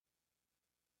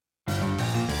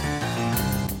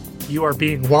You are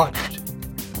being watched.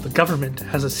 The government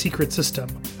has a secret system.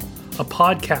 A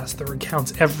podcast that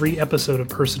recounts every episode of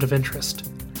Person of Interest.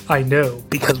 I know,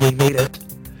 because we made it.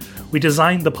 We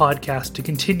designed the podcast to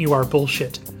continue our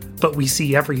bullshit, but we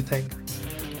see everything.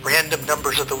 Random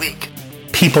numbers of the week.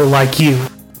 People like you.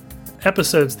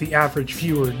 Episodes the average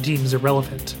viewer deems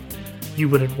irrelevant. You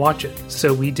wouldn't watch it,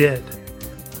 so we did.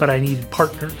 But I needed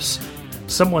partners.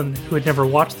 Someone who had never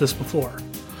watched this before.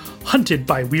 Hunted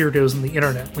by weirdos on the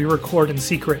internet, we record in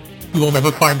secret. You will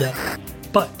never find out.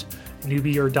 But,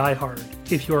 newbie or diehard,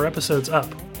 if your episode's up,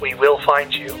 we will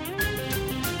find you.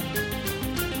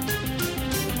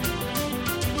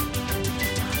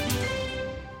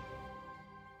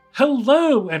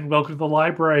 Hello, and welcome to the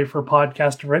Library for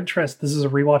Podcast of Interest. This is a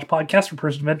rewatch podcast for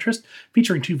Person of Interest,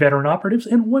 featuring two veteran operatives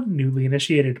and one newly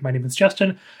initiated. My name is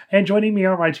Justin, and joining me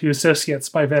are my two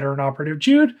associates, my veteran operative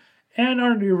Jude, and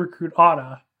our new recruit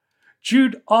Anna.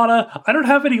 Jude, Anna, I don't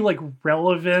have any,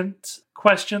 relevant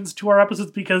questions to our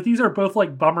episodes because these are both,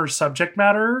 bummer subject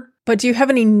matter. But do you have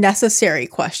any necessary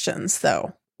questions,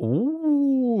 though?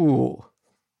 Ooh.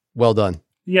 Well done.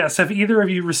 Yes, have either of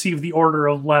you received the Order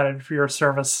of Lenin for your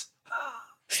service?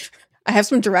 I have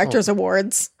some director's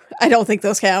awards. I don't think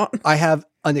those count. I have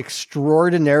an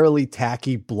extraordinarily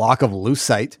tacky block of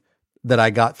lucite that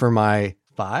I got for my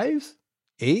 5s?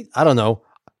 8? I don't know.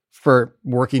 For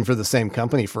working for the same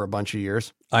company for a bunch of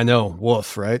years. I know.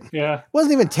 Woof, right? Yeah. It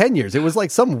wasn't even 10 years. It was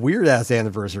some weird ass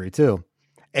anniversary too.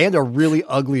 And a really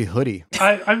ugly hoodie.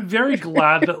 I'm very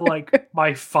glad that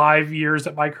my 5 years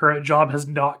at my current job has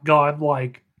not gone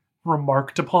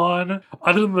remarked upon,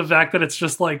 other than the fact that it's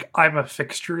just I'm a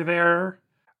fixture there.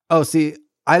 Oh, see,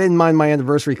 I didn't mind my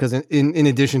anniversary because in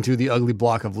addition to the ugly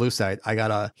block of lucite, I got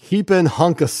a heaping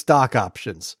hunk of stock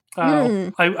options.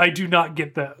 I do not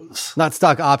get those. Not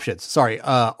stock options. Sorry.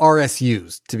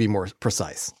 RSUs to be more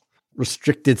precise.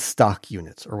 Restricted stock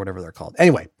units or whatever they're called.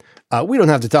 Anyway, we don't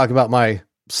have to talk about my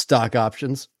stock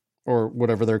options or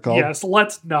whatever they're called. Yes,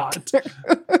 let's not.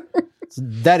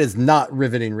 That is not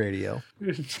riveting radio.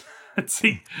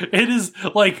 See, it is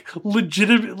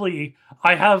legitimately.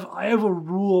 I have a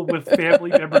rule with family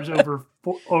members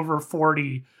over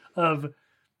 40 of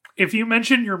if you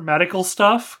mention your medical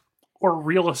stuff or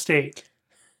real estate,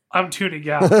 I'm tuning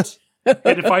out. And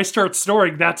if I start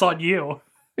snoring, that's on you.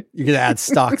 You're gonna add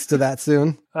stocks to that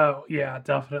soon. Oh yeah,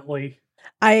 definitely.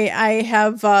 I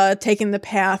have taken the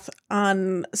path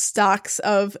on stocks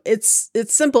of it's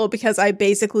simple because I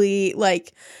basically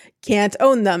can't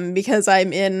own them because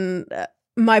I'm in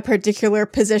my particular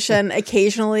position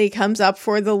occasionally comes up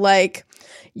for the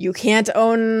you can't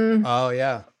own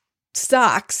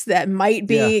stocks that might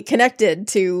be connected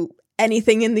to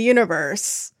anything in the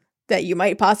universe that you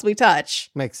might possibly touch.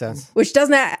 Makes sense. Which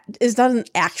doesn't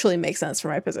actually make sense for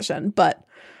my position, but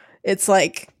it's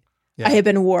I have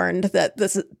been warned that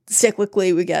this is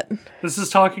cyclically we get. This is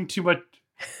talking too much.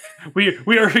 We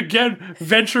are again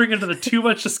venturing into the too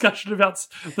much discussion about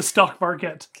the stock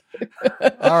market.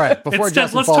 All right, before Instead,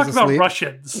 Justin let's falls talk asleep. about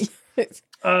Russians. Yes.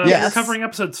 We're covering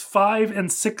episodes 5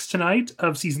 and 6 tonight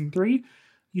of season 3.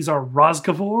 These are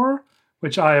Razgovor,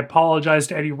 which I apologize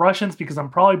to any Russians because I'm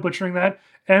probably butchering that,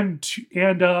 and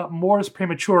Mors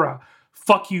Prematura.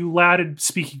 Fuck you,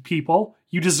 Latin-speaking people.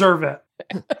 You deserve it.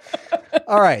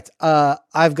 All right.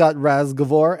 I've got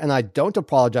Razgovor, and I don't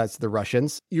apologize to the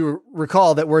Russians. You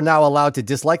recall that we're now allowed to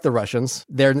dislike the Russians.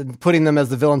 They're putting them as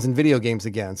the villains in video games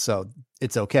again, so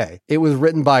it's okay. It was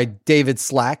written by David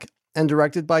Slack and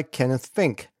directed by Kenneth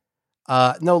Fink.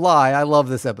 No lie, I love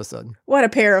this episode. What a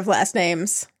pair of last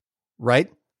names.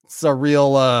 Right? It's a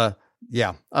real, I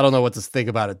don't know what to think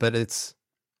about it, but it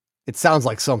sounds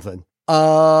like something.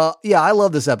 I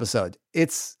love this episode.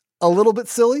 It's a little bit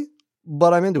silly,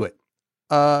 but I'm into it.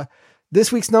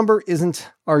 This week's number isn't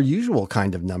our usual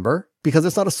kind of number because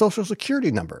it's not a social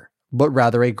security number, but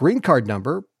rather a green card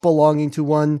number belonging to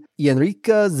one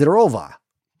Enrika Zerova,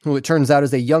 who it turns out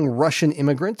is a young Russian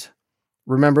immigrant.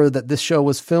 Remember that this show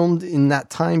was filmed in that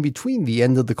time between the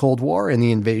end of the Cold War and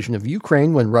the invasion of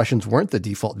Ukraine when Russians weren't the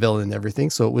default villain and everything,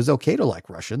 so it was okay to like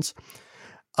Russians.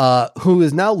 Who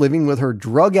is now living with her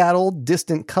drug-addled,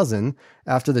 distant cousin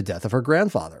after the death of her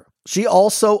grandfather. She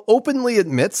also openly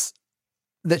admits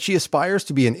that she aspires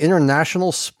to be an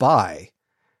international spy.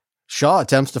 Shaw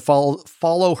attempts to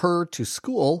follow her to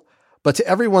school, but to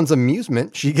everyone's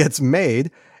amusement, she gets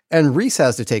made, and Reese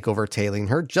has to take over tailing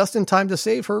her just in time to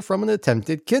save her from an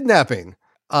attempted kidnapping.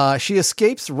 She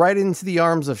escapes right into the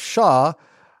arms of Shaw,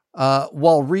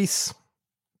 while Reese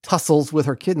tussles with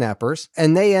her kidnappers,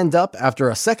 and they end up, after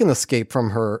a second escape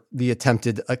from the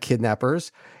attempted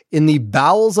kidnappers, in the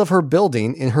bowels of her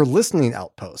building in her listening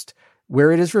outpost,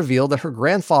 where it is revealed that her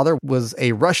grandfather was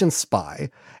a Russian spy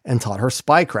and taught her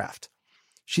spycraft.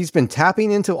 She's been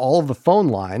tapping into all of the phone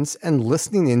lines and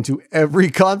listening into every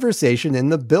conversation in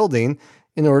the building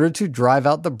in order to drive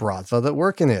out the Bratva that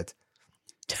work in it.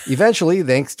 Eventually,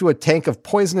 thanks to a tank of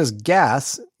poisonous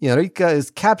gas, Yenrika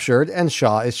is captured and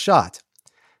Shaw is shot.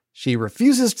 She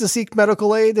refuses to seek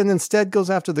medical aid and instead goes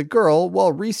after the girl,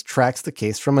 while Reese tracks the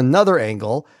case from another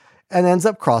angle and ends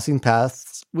up crossing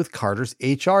paths with Carter's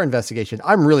HR investigation.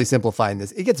 I'm really simplifying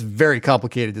this. It gets very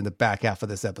complicated in the back half of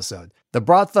this episode. The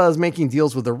Bratva is making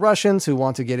deals with the Russians who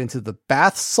want to get into the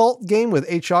bath salt game with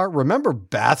HR. Remember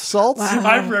bath salts? Wow.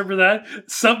 I remember that.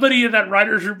 Somebody in that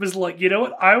writer's room was like, you know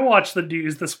what? I watched the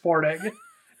news this morning.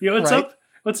 You know what's up?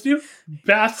 Let's do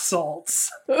bath salts.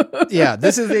 Yeah,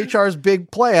 this is HR's big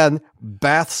plan,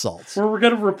 bath salts. Where we're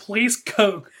going to replace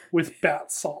Coke with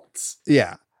bath salts.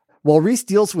 Yeah. While Reese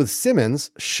deals with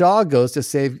Simmons, Shaw goes to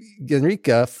save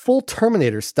Yenrika full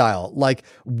Terminator style, like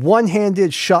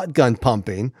one-handed shotgun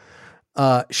pumping.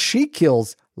 She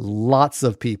kills lots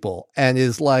of people and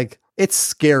is like, it's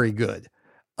scary good.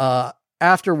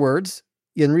 Afterwards,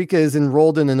 Yenrika is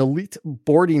enrolled in an elite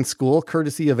boarding school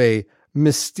courtesy of a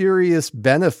mysterious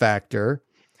benefactor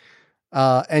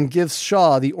and gives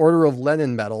Shaw the Order of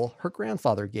Lenin medal her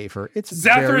grandfather gave her. It's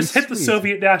Zathras hit the sweet.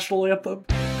 Soviet national anthem.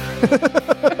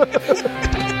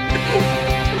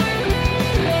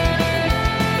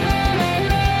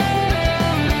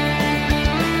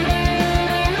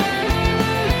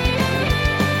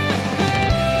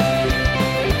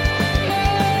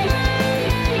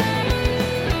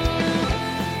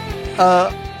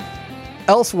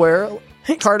 Elsewhere,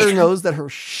 Carter knows that her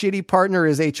shitty partner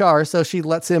is HR, so she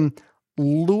lets him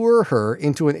lure her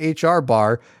into an HR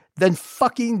bar, then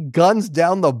fucking guns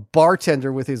down the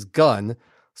bartender with his gun.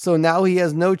 So now he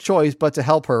has no choice but to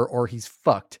help her or he's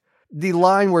fucked. The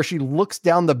line where she looks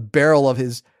down the barrel of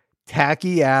his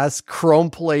tacky ass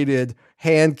chrome-plated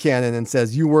hand cannon and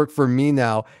says, "You work for me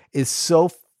now," is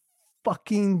so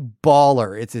fucking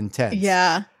baller. It's intense.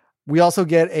 Yeah. We also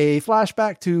get a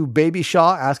flashback to Baby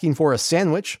Shaw asking for a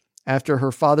sandwich after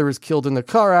her father is killed in a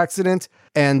car accident,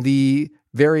 and the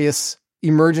various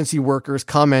emergency workers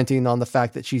commenting on the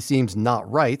fact that she seems not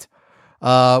right,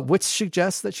 which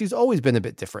suggests that she's always been a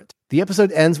bit different. The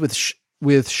episode ends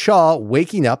with Shaw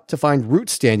waking up to find Root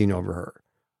standing over her.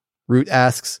 Root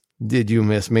asks, "Did you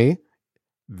miss me?"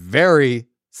 Very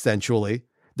sensually.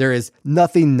 There is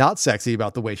nothing not sexy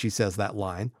about the way she says that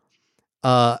line.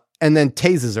 And then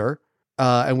tases her,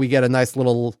 and we get a nice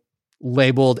little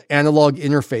labeled analog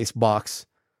interface box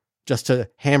just to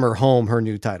hammer home her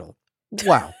new title.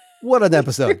 Wow, what an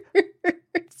episode.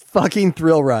 Fucking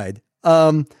thrill ride.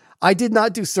 I did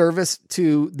not do service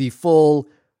to the full,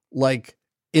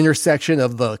 intersection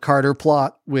of the Carter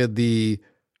plot with the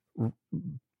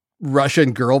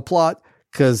Russian girl plot,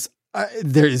 because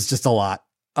there is just a lot.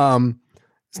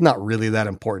 It's not really that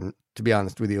important, to be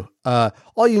honest with you.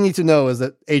 All you need to know is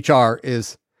that HR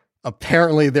is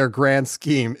apparently their grand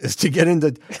scheme is to get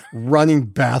into running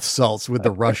bath salts with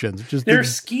the Russians. Their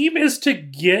scheme is to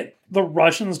get the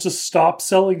Russians to stop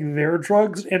selling their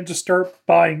drugs and to start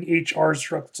buying HR's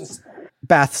drugs.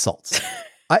 Bath salts.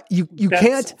 You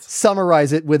can't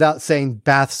summarize it without saying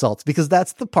bath salts, because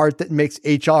that's the part that makes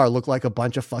HR look like a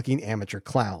bunch of fucking amateur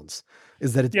clowns.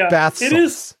 Is that it's bath salts. It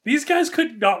is. These guys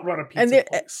could not run a pizza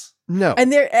place. No.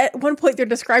 And they're at one point they're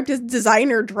described as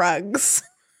designer drugs.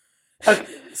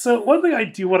 So one thing I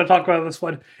do want to talk about in this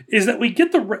one is that we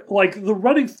get the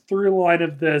running through line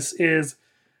of this is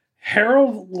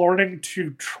Harold learning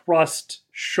to trust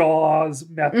Shaw's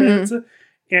methods,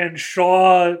 and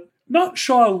not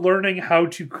Shaw learning how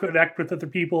to connect with other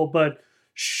people, but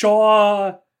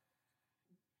Shaw,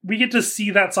 we get to see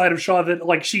that side of Shaw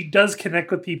that she does connect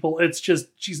with people. It's just,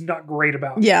 she's not great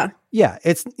about it. Yeah. Yeah.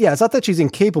 It's not that she's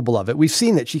incapable of it. We've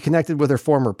seen that she connected with her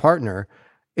former partner.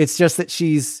 It's just that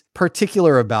she's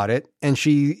particular about it, and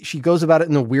she goes about it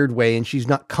in a weird way, and she's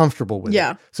not comfortable with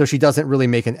it. So she doesn't really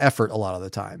make an effort a lot of the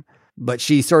time, but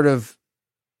she sort of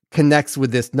connects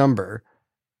with this number,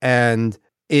 and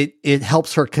it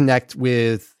helps her connect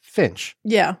with Finch.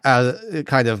 Yeah.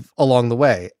 Kind of along the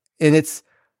way. And it's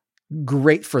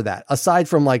great for that. Aside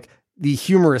from the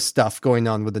humorous stuff going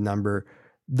on with the number,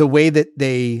 the way that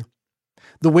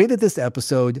this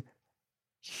episode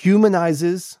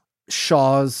humanizes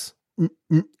Shaw's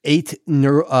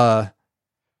neurodivergence.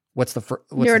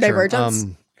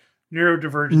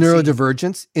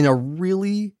 Neurodivergence in a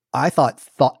really, I thought,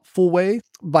 thoughtful way,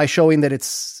 by showing that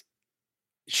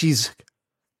she's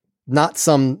not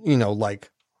some,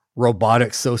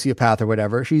 robotic sociopath or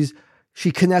whatever.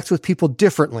 She connects with people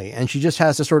differently, and she just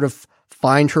has to sort of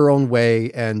find her own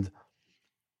way and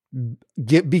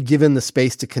be given the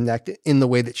space to connect in the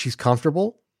way that she's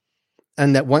comfortable.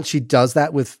 And that once she does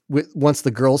that once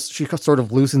the girls, she sort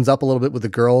of loosens up a little bit with the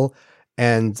girl,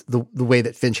 and the way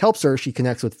that Finch helps her, she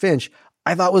connects with Finch,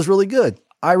 I thought was really good.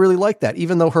 I really like that,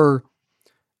 even though her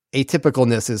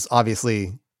atypicalness is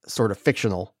obviously sort of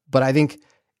fictional, but I think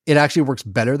it actually works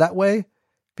better that way,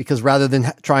 because rather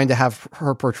than trying to have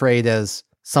her portrayed as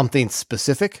something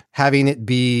specific, having it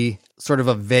be sort of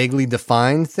a vaguely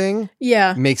defined thing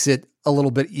makes it a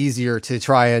little bit easier to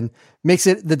try and makes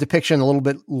it the depiction a little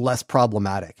bit less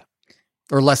problematic,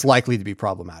 or less likely to be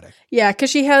problematic. Yeah, because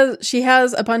she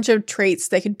has a bunch of traits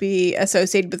that could be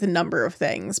associated with a number of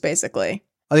things, basically.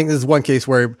 I think this is one case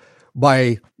where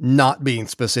by not being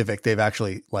specific, they've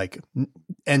actually like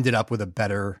ended up with a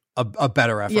better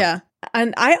effort. Yeah.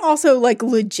 And I also like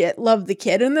legit love the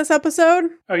kid in this episode.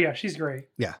 Oh yeah, she's great.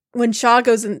 Yeah. When Shaw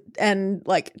goes and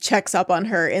like checks up on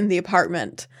her in the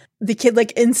apartment, the kid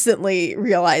like instantly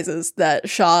realizes that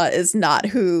Shaw is not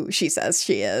who she says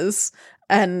she is.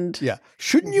 And yeah,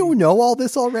 shouldn't you know all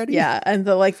this already? Yeah, and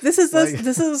the like, this is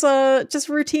just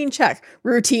routine check.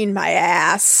 Routine my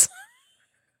ass.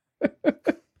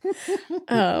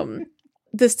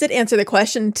 This did answer the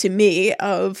question to me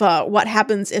of what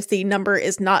happens if the number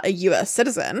is not a U.S.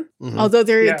 citizen. Mm-hmm. Although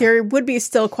there would be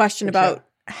still a question about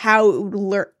how it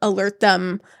would alert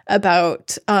them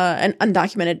about an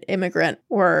undocumented immigrant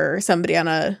or somebody on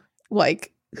a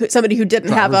somebody who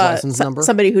didn't have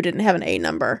somebody who didn't have an A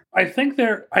number. I think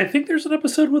there's an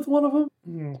episode with one of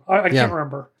them. I can't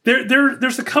remember.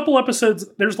 There's a couple episodes.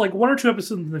 There's like one or two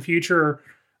episodes in the future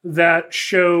that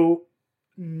show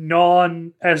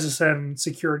non-SSN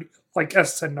security, like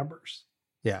SSN numbers.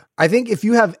 Yeah. I think if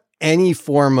you have any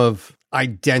form of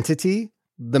identity,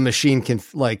 the machine can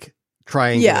like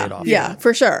triangulate off. Yeah,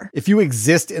 for sure. If you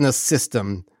exist in a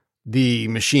system, the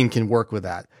machine can work with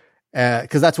that.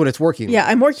 Because that's what it's working with.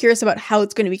 I'm more curious about how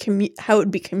it's going to be how it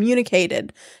would be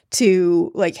communicated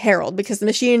to like Harold, because the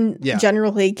machine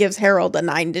generally gives Harold a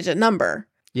 9-digit number.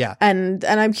 Yeah. And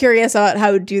I'm curious about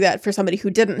how to do that for somebody who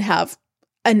didn't have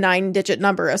a 9-digit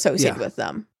number associated with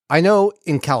them. I know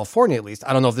in California, at least,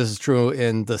 I don't know if this is true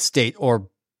in the state or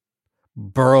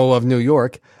borough of New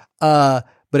York, but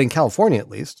in California, at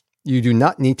least, you do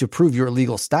not need to prove your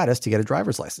legal status to get a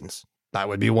driver's license. That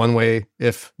would be one way.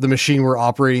 If the machine were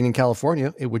operating in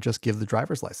California, it would just give the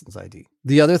driver's license ID.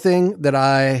 The other thing that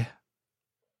I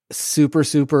super,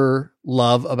 super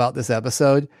love about this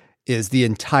episode is the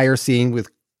entire scene with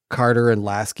Carter and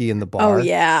Lasky in the bar. Oh,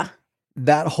 yeah.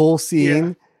 That whole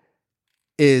scene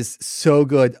is so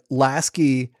good.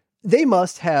 Lasky, they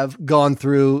must have gone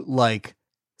through like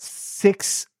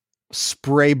 6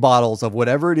 spray bottles of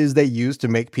whatever it is they use to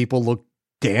make people look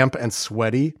damp and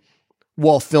sweaty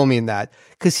while filming that.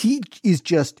 Because he is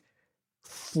just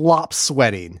flop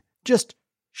sweating, just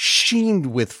sheened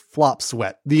with flop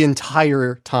sweat the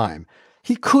entire time.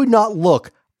 He could not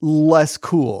look less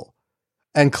cool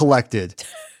and collected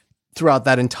throughout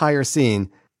that entire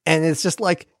scene. And it's just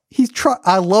like,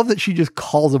 I love that she just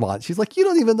calls him on. She's like, you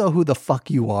don't even know who the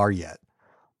fuck you are yet.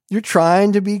 You're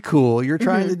trying to be cool. You're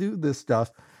trying to do this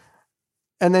stuff.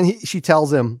 And then she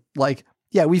tells him like,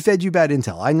 yeah, we fed you bad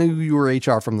intel. I knew you were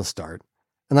HR from the start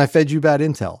and I fed you bad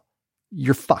intel.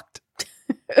 You're fucked.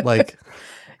 Like,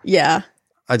 yeah,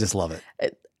 I just love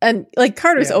it. And like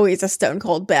Carter's always a stone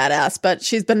cold badass, but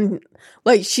she's been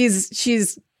like,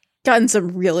 she's gotten some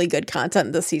really good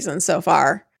content this season so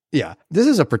far. Yeah, this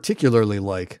is a particularly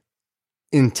like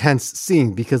intense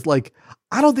scene because like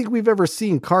I don't think we've ever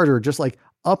seen Carter just like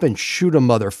up and shoot a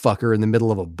motherfucker in the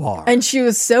middle of a bar. And she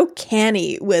was so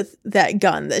canny with that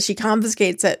gun that she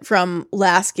confiscates it from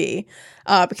Lasky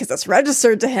because it's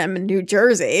registered to him in New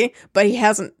Jersey, but he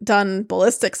hasn't done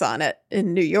ballistics on it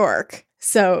in New York.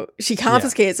 So she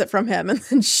confiscates it from him and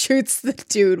then shoots the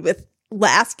dude with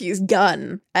Lasky's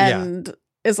gun and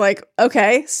is like,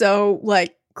 okay, so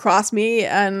like, cross me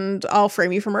and I'll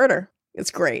frame you for murder.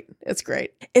 It's great. It's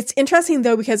great. It's interesting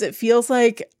though, because it feels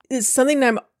like it's something that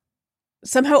I'm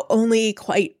somehow only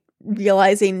quite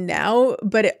realizing now,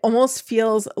 but it almost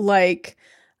feels like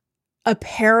a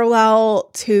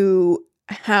parallel to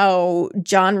how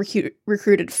John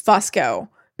recruited Fusco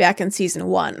back in season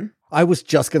 1. I was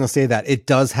just going to say that it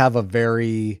does have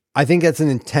I think it's an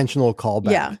intentional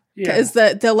callback. Yeah. Because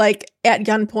the like at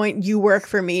gunpoint, you work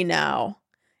for me now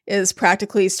is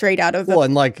practically straight out of the,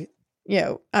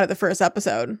 out of the first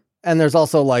episode. And there's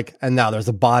also like, and now there's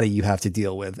a body you have to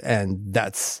deal with. And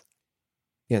that's,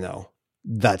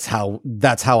 that's how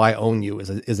I own you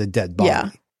is a dead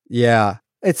body. Yeah.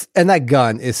 And that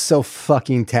gun is so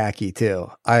fucking tacky too.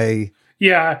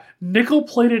 Yeah,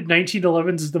 nickel-plated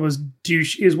 1911s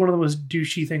is one of the most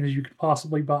douchey things you could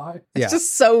possibly buy. Yeah. It's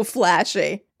just so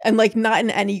flashy and like not in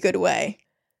any good way.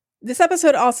 This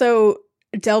episode also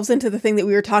delves into the thing that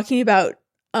we were talking about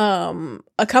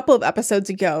a couple of episodes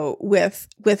ago with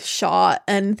Shaw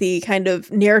and the kind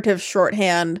of narrative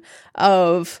shorthand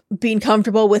of being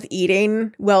comfortable with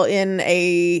eating while in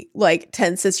a like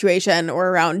tense situation or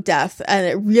around death. And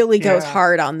it really goes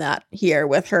hard on that here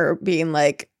with her being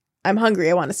like, I'm hungry,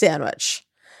 I want a sandwich.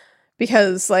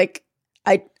 Because like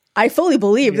I fully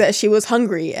believe that she was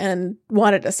hungry and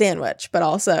wanted a sandwich, but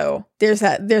also there's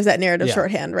that narrative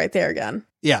shorthand right there again.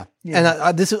 Yeah.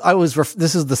 And this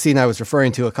is the scene I was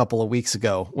referring to a couple of weeks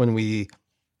ago when we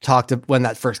talked when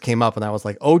that first came up, and I was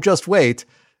like, "Oh, just wait.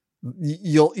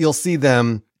 You'll see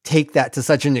them take that to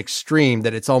such an extreme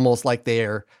that it's almost like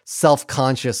they're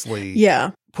self-consciously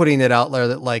putting it out there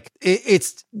that like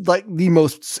it's like the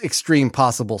most extreme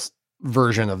possible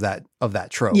version of that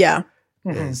trope." Yeah.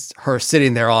 Is her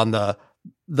sitting there on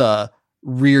the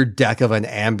rear deck of an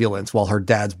ambulance while her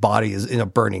dad's body is in a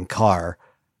burning car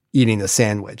eating a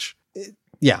sandwich. It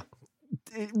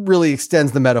really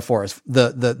extends the metaphor,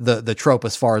 the trope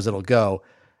as far as it'll go.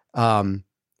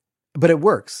 But it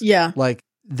works. Yeah. Like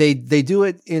they do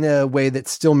it in a way that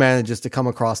still manages to come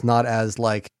across not as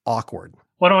like awkward.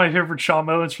 One of my favorite Shaw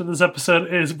moments for this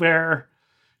episode is where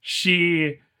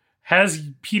she has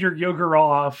Peter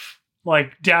Yogurov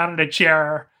like down in a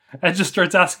chair and just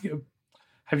starts asking him,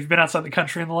 "Have you been outside the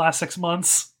country in the last 6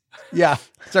 months?" Yeah.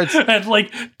 Starts and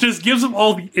like just gives him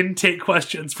all the intake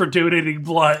questions for donating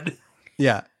blood.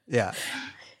 Yeah. Yeah.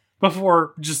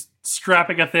 Before just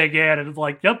strapping a thing in and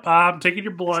like, "Yep, I'm taking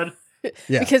your blood."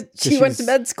 Yeah. Because she went to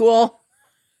med school.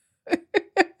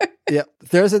 Yeah.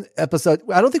 There's an episode,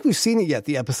 I don't think we've seen it yet,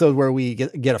 the episode where we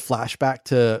get a flashback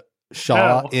to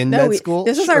Shaw in med school.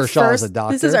 This is our first.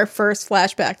 This is our first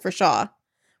flashback for Shaw,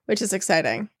 which is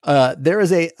exciting.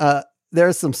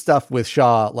 There's some stuff with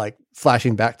Shaw, like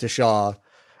flashing back to Shaw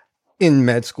in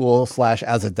med school /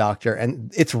 as a doctor,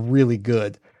 and it's really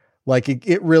good. Like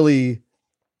it really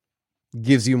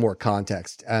gives you more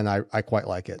context, and I quite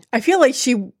like it. I feel like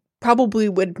she probably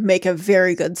would make a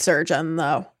very good surgeon,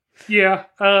 though. Yeah,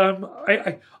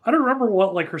 I don't remember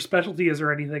what like her specialty is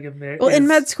or anything in there. Well, in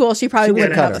med school, she probably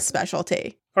wouldn't have a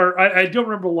specialty. Or I don't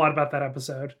remember a lot about that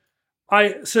episode.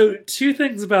 So two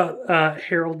things about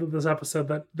Harold in this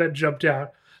episode that jumped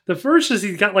out. The first is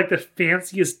he's got like the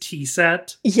fanciest tea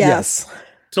set. Yes.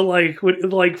 To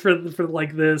for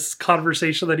like this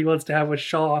conversation that he wants to have with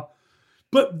Shaw.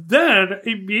 But then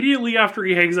immediately after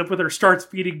he hangs up with her, starts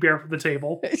feeding Bear from the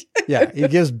table. Yeah, he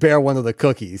gives Bear one of the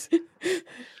cookies.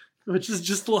 Which is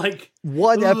just like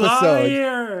one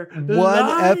episode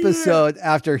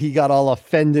after he got all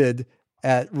offended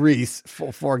at Reese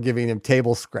for giving him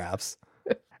table scraps.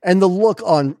 And the look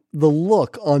on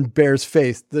Bear's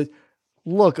face, the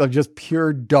look of just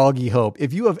pure doggy hope.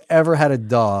 If you have ever had a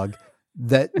dog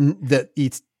that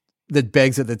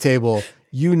begs at the table,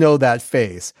 you know that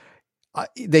face.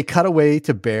 They cut away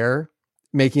to Bear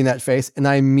making that face, and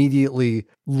I immediately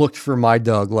looked for my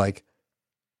dog like,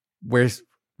 where's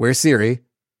Siri?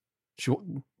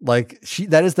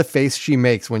 That is the face she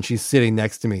makes when she's sitting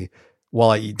next to me while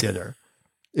I eat dinner.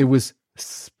 It was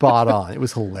spot on. It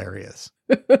was hilarious.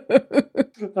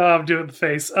 I'm doing the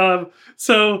face.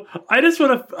 So I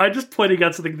just pointing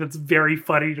out something that's very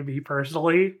funny to me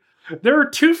personally. There are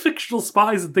two fictional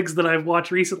spies and things that I've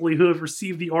watched recently who have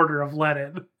received the Order of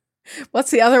Lenin.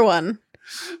 What's the other one?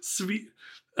 Sweet.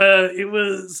 It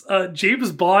was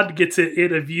James Bond gets it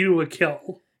in A View to a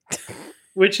Kill.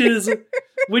 Which is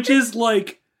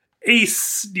like a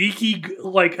sneaky,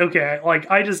 like, okay, like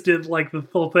I just did like the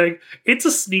whole thing. It's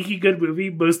a sneaky good movie,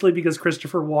 mostly because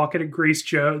Christopher Walken and Grace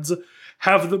Jones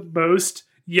have the most,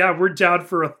 we're down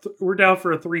for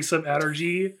a threesome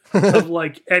energy of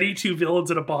like any two villains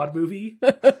in a Bond movie.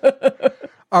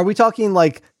 Are we talking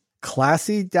like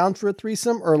classy down for a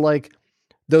threesome, or like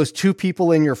those two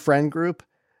people in your friend group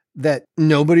that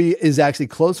nobody is actually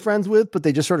close friends with, but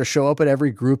they just sort of show up at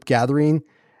every group gathering?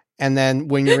 And then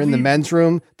when you're in the men's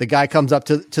room, the guy comes up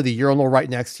to the urinal right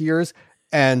next to yours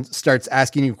and starts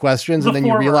asking you questions, and then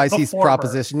you realize he's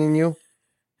propositioning you?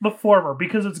 The former,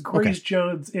 because it's Grace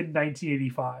Jones in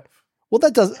 1985. Well,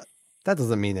 that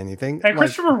doesn't mean anything. And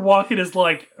Christopher Walken is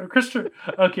like Christopher.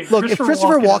 Okay, look, if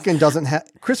Christopher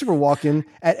Walken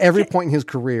at every point in his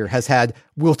career has had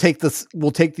we'll take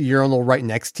the urinal right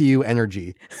next to you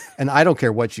energy, and I don't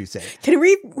care what you say. Can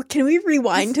we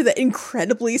rewind to the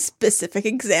incredibly specific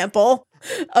example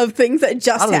of things that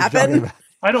just happened?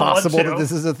 I don't possible want to. That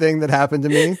this is a thing that happened to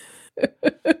me.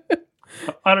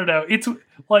 I don't know. It's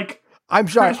like I'm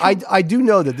sorry. I do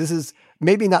know that this is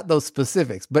maybe not those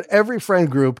specifics, but every friend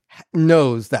group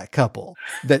knows that couple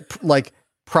that like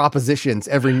propositions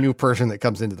every new person that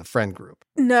comes into the friend group.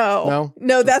 No,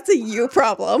 that's a you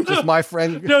problem. Just my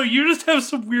friend. No, you just have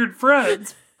some weird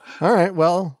friends. All right.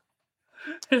 Well,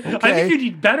 okay. I think you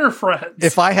need better friends.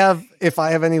 If I have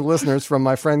any listeners from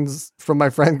my friend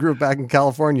group back in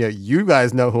California, you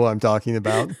guys know who I'm talking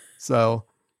about. So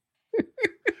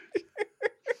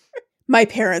my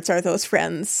parents are those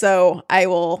friends, so I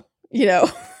will,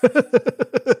 so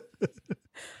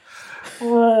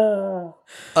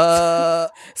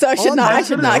I should not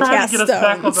cast get us stones.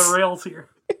 back on the rails here.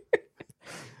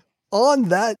 On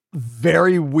that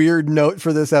very weird note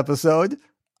for this episode,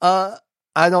 I'm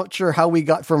not sure how we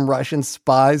got from Russian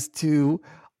spies to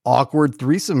awkward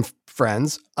threesome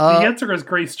friends. The answer is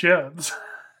Grace Jones.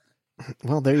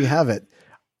 Well, there you have it.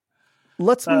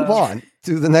 Let's move on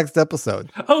to the next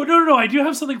episode. Oh, no. I do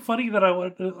have something funny that I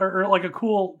want to, or like a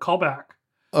cool callback.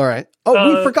 All right.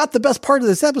 Oh, we forgot the best part of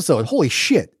this episode. Holy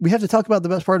shit. We have to talk about the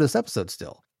best part of this episode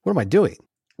still. What am I doing?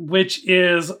 Which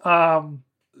is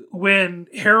when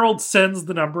Harold sends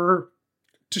the number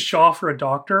to Shaw for a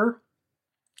doctor.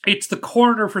 It's the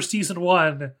coroner for season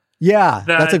 1. Yeah,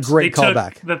 that's a great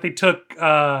callback. That they took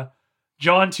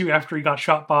John to after he got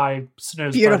shot by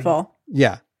Snow's Beautiful. buddy.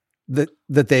 Yeah, that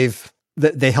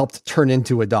they helped turn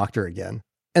into a doctor again.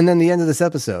 And then the end of this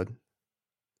episode,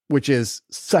 which is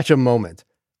such a moment.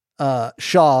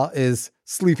 Shaw is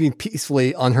sleeping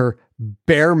peacefully on her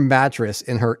bare mattress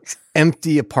in her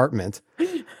empty apartment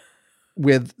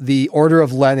with the Order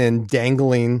of Lenin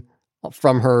dangling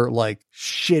from her like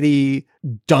shitty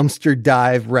dumpster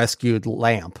dive rescued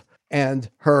lamp. And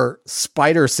her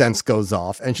spider sense goes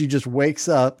off and she just wakes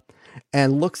up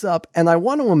and looks up. And I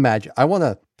want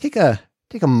to take a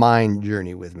mind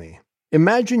journey with me.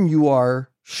 Imagine you are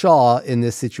Shaw in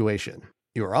this situation.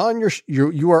 You are on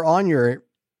your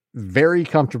very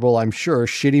comfortable, I'm sure,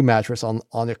 shitty mattress on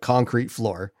a concrete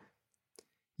floor.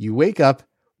 You wake up.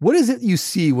 What is it you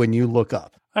see when you look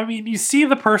up? I mean, you see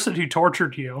the person who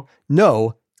tortured you.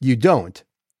 No, you don't.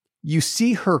 You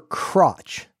see her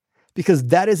crotch because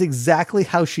that is exactly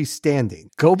how she's standing.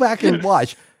 Go back and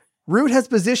watch. Root has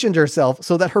positioned herself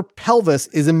so that her pelvis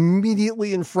is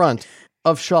immediately in front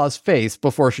of Shaw's face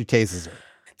before she tases her.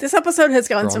 This episode has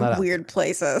gone Throwing some weird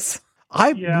places.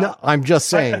 I'm just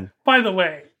saying. By the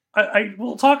way,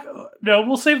 we'll talk. No,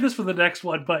 we'll save this for the next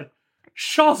one. But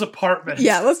Shaw's apartment.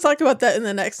 Yeah, let's talk about that in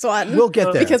the next one. We'll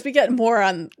get there because we get more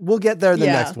on. We'll get there in the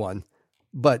next one.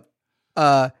 But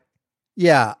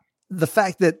yeah, the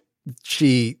fact that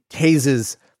she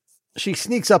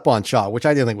sneaks up on Shaw, which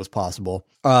I didn't think was possible.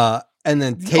 And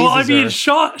then tases well, I mean, her.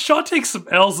 Shaw takes some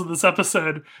L's in this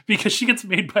episode because she gets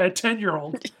made by a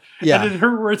 10-year-old. Yeah. And in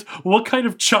her words, what kind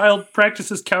of child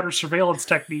practices counter surveillance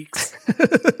techniques?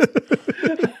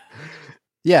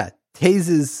 Yeah,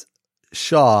 tases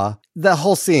Shaw. The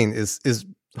whole scene is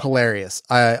hilarious.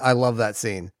 I love that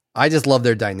scene. I just love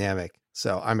their dynamic.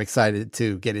 So I'm excited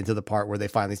to get into the part where they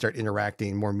finally start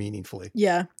interacting more meaningfully.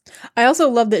 Yeah. I also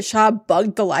love that Shaw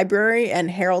bugged the library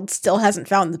and Harold still hasn't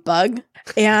found the bug.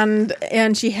 And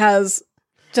she has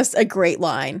just a great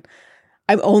line.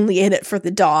 I'm only in it for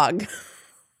the dog.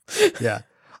 Yeah.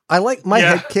 I like my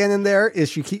headcanon there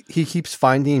is he keeps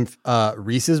finding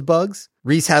Reese's bugs.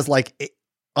 Reese has like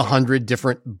 100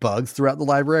 different bugs throughout the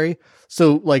library.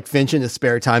 So like Finch in his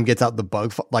spare time gets out the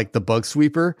bug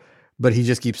sweeper, but he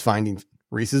just keeps finding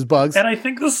Reese's bugs. And I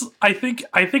think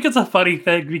it's a funny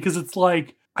thing because it's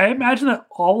like, I imagine that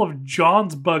all of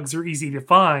John's bugs are easy to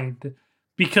find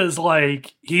because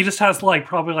like he just has like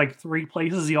probably like 3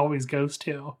 places he always goes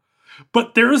to.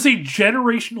 But there is a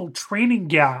generational training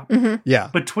gap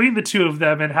between the two of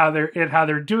them and how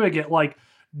they're doing it. Like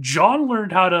John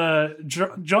learned how to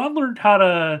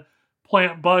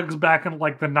plant bugs back in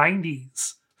like the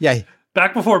 90s. Yeah.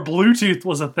 Back before Bluetooth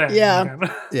was a thing. Yeah.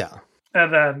 Yeah.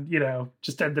 And then,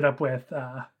 just ended up with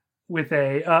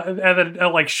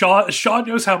like Shaw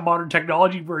knows how modern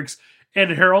technology works.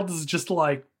 And Harold is just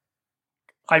like,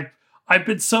 I've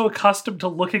been so accustomed to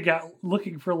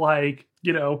looking for like,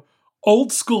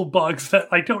 old school bugs that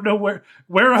I don't know where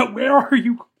are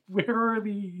you? Where are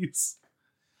these?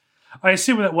 I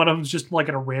assume that one of them is just like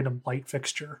in a random light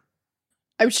fixture.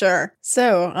 I'm sure.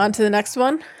 So on to the next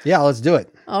one. Yeah, let's do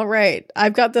it. All right.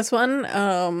 I've got this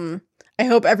one. I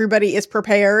hope everybody is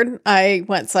prepared. I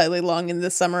went slightly long in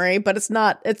this summary, but it's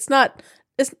not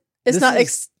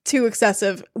too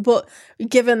excessive. Well,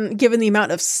 given the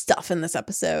amount of stuff in this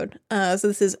episode. So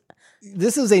this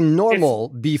is a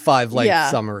normal B5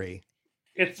 summary.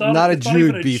 It's not a it's not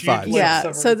even Jude B5. Yeah,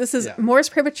 Severin. so this is Yeah. Mors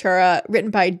Prematura,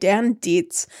 written by Dan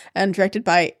Dietz and directed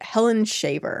by Helen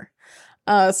Shaver.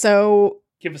 So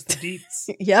Give us the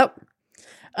deets. yep.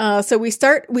 So we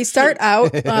start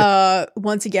out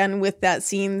once again with that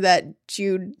scene that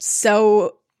Jude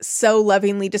so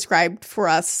lovingly described for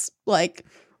us, like,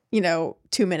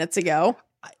 2 minutes ago.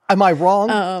 Am I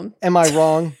wrong? Am I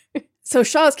wrong? So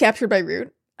Shaw is captured by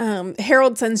Root.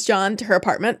 Harold sends John to her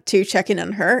apartment to check in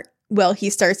on her. Well, he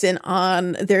starts in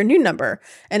on their new number,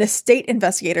 an estate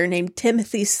investigator named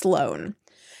Timothy Sloan.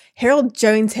 Harold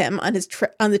joins him on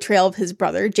on the trail of his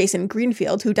brother, Jason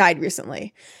Greenfield, who died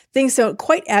recently. Things don't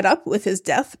quite add up with his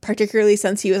death, particularly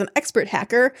since he was an expert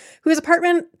hacker whose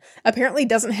apartment apparently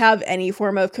doesn't have any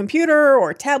form of computer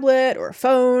or tablet or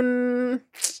phone.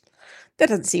 That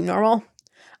doesn't seem normal.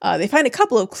 They find a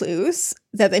couple of clues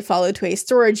that they follow to a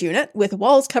storage unit with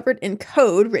walls covered in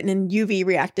code written in UV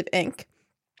reactive ink.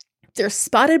 They're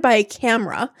spotted by a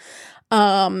camera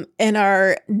and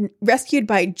are rescued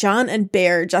by John and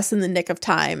Bear just in the nick of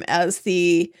time as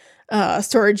the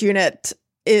storage unit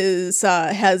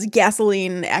has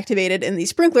gasoline activated in the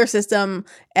sprinkler system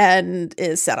and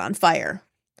is set on fire.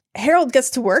 Harold gets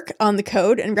to work on the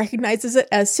code and recognizes it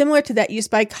as similar to that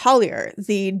used by Collier,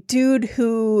 the dude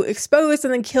who exposed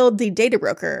and then killed the data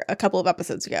broker a couple of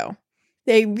episodes ago.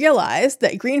 They realize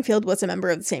that Greenfield was a member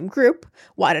of the same group,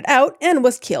 wanted out, and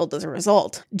was killed as a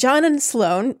result. John and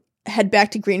Sloan head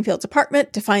back to Greenfield's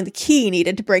apartment to find the key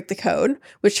needed to break the code,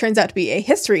 which turns out to be a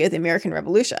history of the American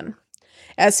Revolution.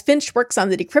 As Finch works on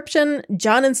the decryption,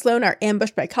 John and Sloan are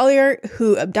ambushed by Collier,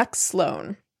 who abducts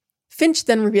Sloan. Finch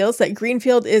then reveals that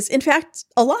Greenfield is in fact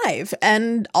alive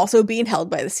and also being held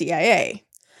by the CIA.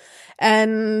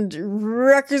 And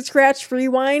record scratch,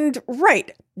 rewind,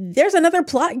 right, there's another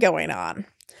plot going on.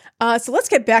 So let's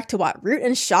get back to what Root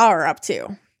and Shaw are up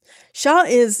to. Shaw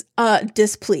is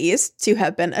displeased to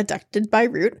have been abducted by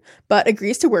Root, but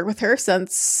agrees to work with her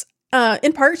since,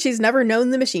 in part, she's never known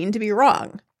the machine to be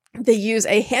wrong. They use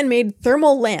a handmade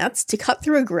thermal lance to cut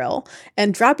through a grill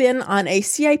and drop in on a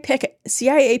CIA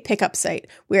pickup site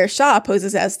where Shaw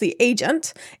poses as the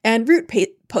agent and Root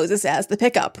poses as the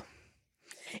pickup.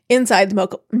 Inside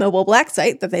the mobile black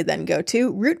site that they then go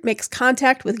to, Root makes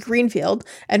contact with Greenfield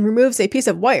and removes a piece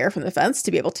of wire from the fence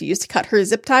to be able to use to cut her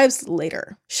zip ties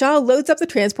later. Shaw loads up the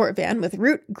transport van with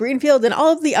Root, Greenfield, and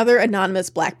all of the other anonymous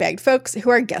black-bagged folks who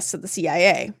are guests of the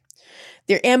CIA.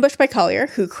 They're ambushed by Collier,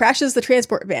 who crashes the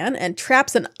transport van and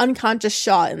traps an unconscious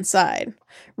Shaw inside.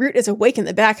 Root is awake in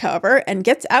the back, however, and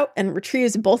gets out and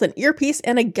retrieves both an earpiece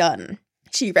and a gun.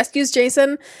 She rescues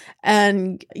Jason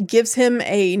and gives him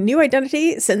a new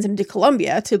identity, sends him to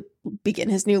Colombia to begin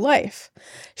his new life.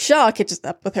 Shaw catches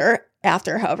up with her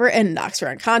after, however, and knocks her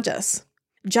unconscious.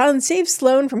 John saves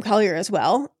Sloan from Collier as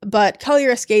well, but Collier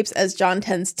escapes as John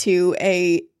tends to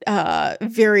a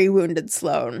very wounded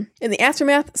Sloan. In the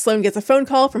aftermath, Sloan gets a phone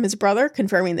call from his brother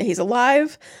confirming that he's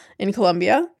alive in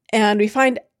Colombia, and we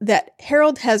find that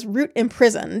Harold has Root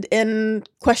imprisoned in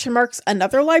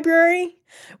another library,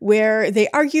 where they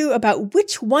argue about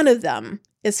which one of them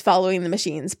is following the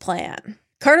machine's plan.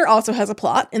 Carter also has a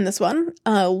plot in this one.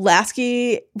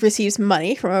 Lasky receives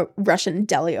money from a Russian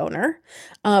deli owner,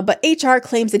 but HR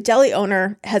claims the deli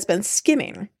owner has been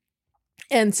skimming,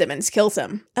 and Simmons kills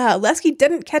him. Lasky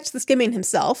didn't catch the skimming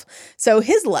himself, so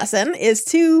his lesson is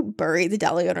to bury the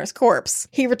deli owner's corpse.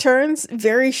 He returns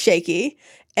very shaky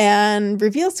and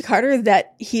reveals to Carter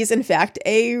that he's in fact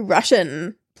a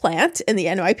Russian plant in the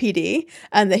NYPD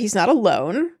and that he's not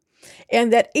alone,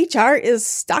 and that HR is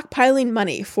stockpiling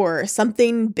money for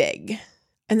something big.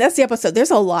 And that's the episode.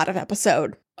 There's a lot of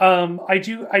episode. I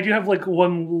do have like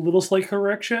one little slight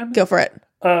correction. Go for it.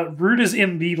 Root is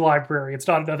in the library. It's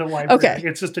not another library. Okay.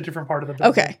 It's just a different part of the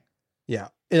building. Okay. Yeah.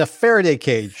 In a Faraday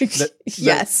cage that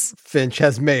Yes. Finch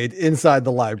has made inside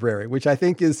the library, which I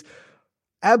think is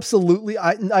absolutely,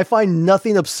 I find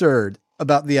nothing absurd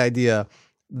about the idea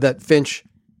that Finch,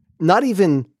 not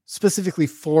even specifically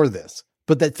for this,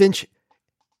 but that Finch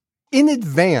in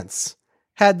advance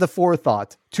had the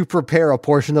forethought to prepare a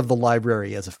portion of the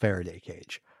library as a Faraday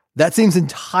cage. That seems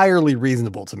entirely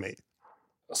reasonable to me.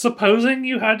 Supposing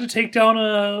you had to take down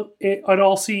an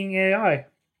all-seeing AI.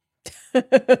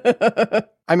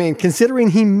 I mean, considering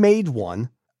he made one,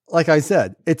 like I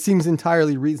said, it seems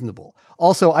entirely reasonable.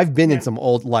 Also, I've been in some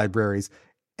old libraries,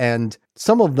 and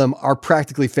some of them are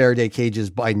practically Faraday cages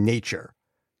by nature,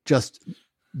 just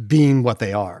being what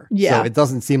they are. Yeah. So it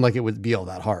doesn't seem like it would be all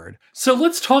that hard. So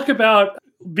let's talk about,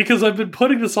 because I've been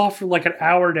putting this off for like an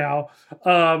hour now,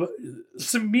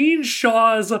 Samin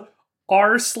Shaw's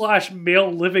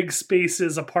r/male living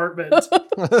spaces apartment.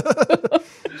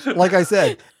 Like I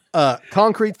said,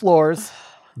 concrete floors,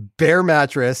 bare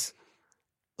mattress,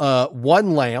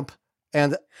 one lamp,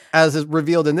 and as is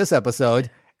revealed in this episode,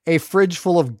 a fridge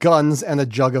full of guns and a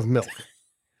jug of milk.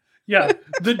 Yeah,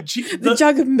 The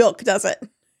jug of milk does it.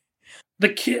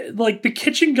 the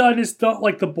kitchen gun is not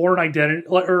like the Bourne Identity,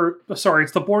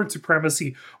 it's the Bourne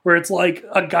Supremacy, where it's like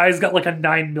a guy's got like a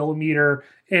 9mm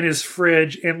in his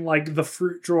fridge in like the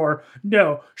fruit drawer.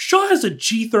 No, Shaw has a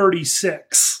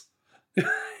G36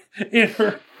 in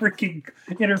her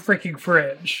freaking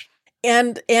fridge,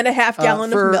 And a half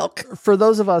gallon of milk. For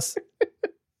those of us,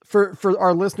 for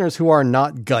our listeners who are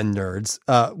not gun nerds,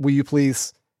 will you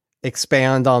please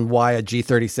expand on why a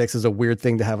G36 is a weird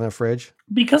thing to have in a fridge?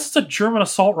 because it's a German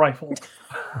assault rifle.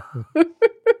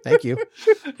 Thank you.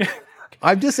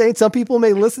 I'm just saying some people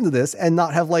may listen to this and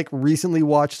not have like recently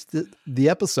watched the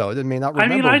episode and may not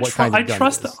remember what kind of gun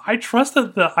it is. I trust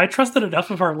that enough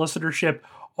of our listenership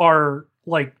are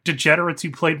like degenerates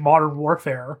who played Modern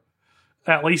Warfare,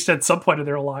 at least at some point in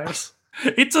their lives.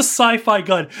 It's a sci-fi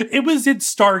gun. It was in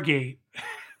Stargate.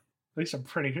 At least I'm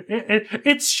pretty.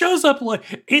 It shows up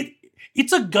like it.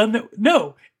 It's a gun that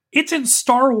it's in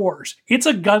Star Wars. It's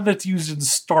a gun that's used in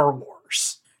Star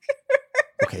Wars.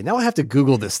 Okay, now I have to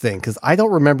Google this thing because I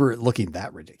don't remember it looking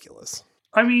that ridiculous.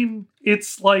 I mean,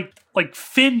 it's like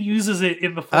Finn uses it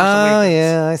in the Force Oh Awakens.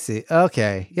 yeah, I see.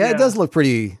 Okay, yeah, it does look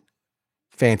pretty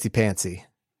fancy pantsy.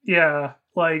 Yeah,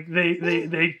 like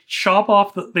they chop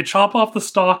off the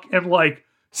stock and like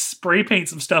spray paint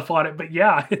some stuff on it. But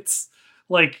yeah, it's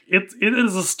like it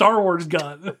is a Star Wars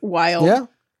gun. Wild. Yeah,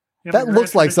 that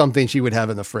looks like something she would have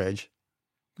in the fridge.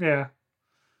 Yeah,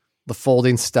 the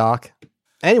folding stock.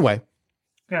 Anyway.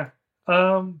 yeah.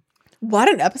 What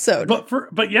an episode.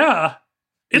 But yeah,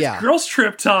 it's girls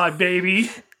trip time, baby.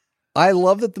 I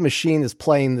love that the machine is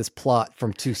playing this plot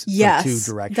from two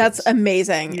directions. That's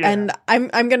amazing. Yeah. And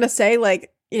I'm gonna say,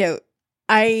 like, you know,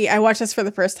 I watched this for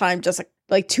the first time just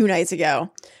like 2 nights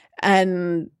ago,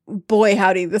 and boy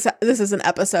howdy, this is an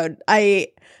episode. I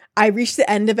reached the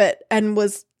end of it and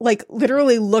was like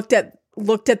literally looked at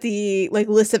the like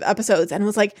list of episodes and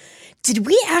was like, did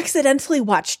we accidentally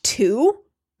watch 2?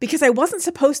 Because I wasn't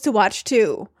supposed to watch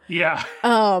 2. Yeah.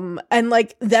 And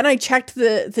like then I checked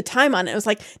the time on it. It was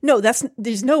like, no,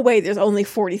 there's no way there's only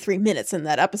 43 minutes in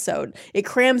that episode. It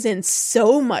crams in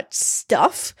so much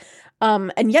stuff,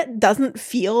 and yet doesn't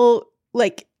feel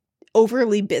like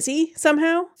overly busy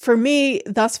somehow. For me,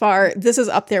 thus far, this is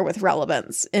up there with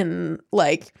relevance in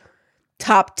like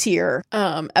top tier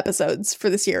episodes for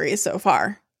the series so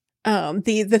far.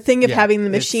 The thing of having the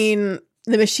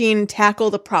machine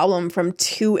tackle the problem from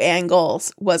 2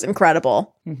 angles was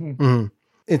incredible. Mm-hmm. Mm-hmm.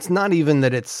 It's not even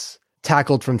that it's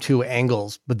tackled from 2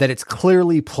 angles, but that it's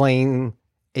clearly playing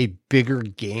a bigger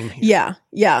game here. Yeah,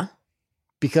 yeah.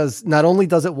 Because not only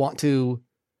does it want to,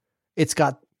 it's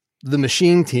got the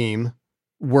machine team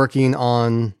working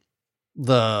on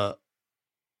the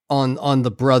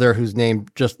brother whose name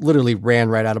just literally ran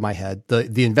right out of my head.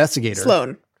 The investigator.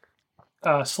 Sloan.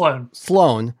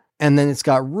 And then it's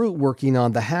got Root working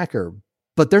on the hacker,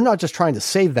 but they're not just trying to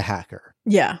save the hacker.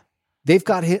 Yeah. They've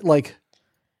got hit like,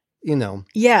 you know.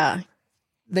 Yeah.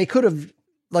 They could have,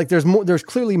 like, there's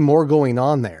clearly more going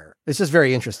on there. It's just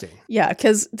very interesting. Yeah,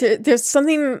 because there's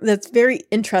something that's very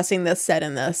interesting that's said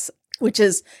in this, which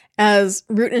is as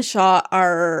Root and Shaw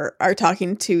are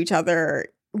talking to each other,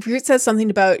 Root says something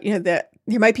about, you know, that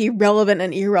there might be relevant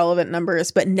and irrelevant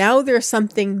numbers, but now there's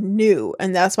something new,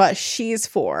 and that's what she's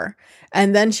for.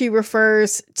 And then she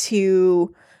refers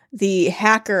to the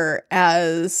hacker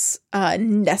as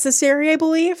necessary, I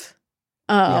believe,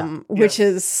 which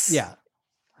is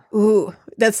ooh,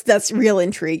 that's real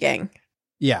intriguing.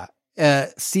 Yeah,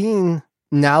 seeing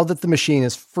now that the machine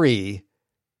is free,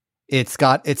 it's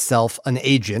got itself an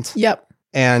agent. Yep,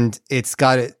 and it's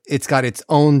got its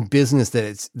own business that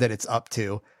it's up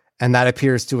to, and that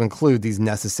appears to include these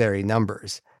necessary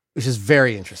numbers, which is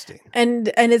very interesting. And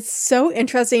it's so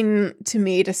interesting to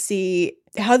me to see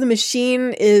how the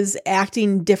machine is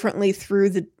acting differently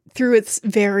through its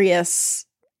various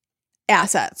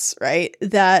assets, right?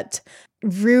 That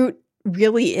Root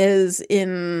really is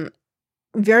in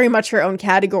very much her own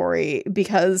category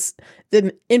because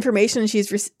the information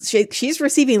she's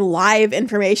receiving live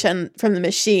information from the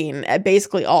machine at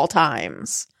basically all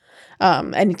times.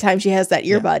 Anytime she has that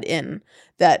earbud in,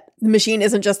 that the machine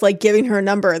isn't just like giving her a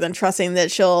number, then trusting that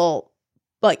she'll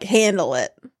like handle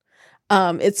it.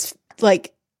 It's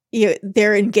like, you know,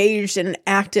 they're engaged in an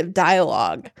active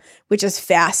dialogue, which is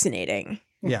fascinating.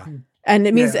 Yeah. And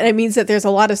it means that there's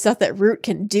a lot of stuff that Root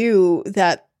can do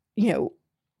that, you know,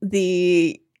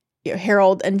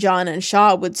 Harold and John and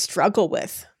Shaw would struggle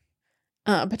with.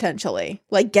 potentially,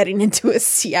 like getting into a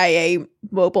CIA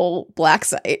mobile black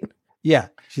site. Yeah,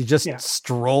 she just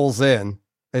strolls in.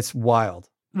 It's wild.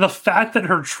 The fact that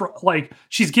her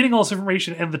she's getting all this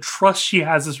information and the trust she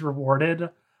has is rewarded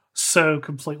so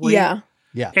completely. Yeah.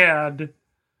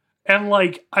 And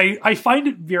like I find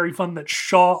it very fun that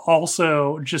Shaw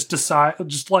also just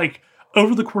like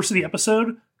over the course of the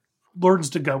episode learns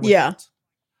to go with it.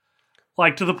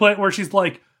 Like to the point where she's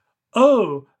like,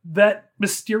 oh, that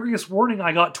mysterious warning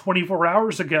I got 24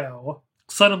 hours ago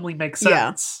suddenly makes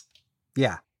sense.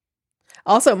 Yeah.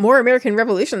 Also, more American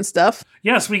Revolution stuff.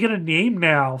 Yes, we get a name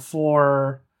now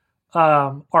for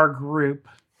our group,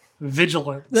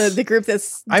 Vigilance. The group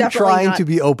that's I'm trying to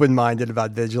be open-minded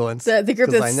about Vigilance. The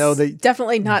group that's I know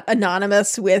definitely not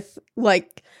anonymous with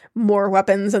like more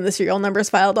weapons and the serial numbers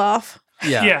filed off.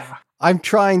 Yeah. I'm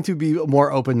trying to be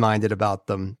more open-minded about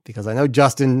them because I know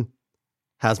Justin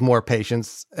has more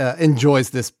patience, enjoys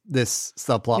this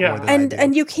subplot more than I do.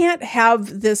 And you can't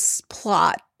have this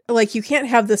plot. Like, you can't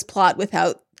have this plot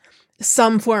without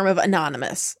some form of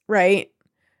anonymous, right?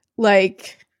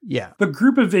 Like... Yeah. The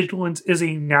group of Vigilance is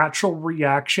a natural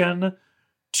reaction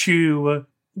to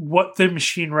what the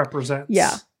machine represents.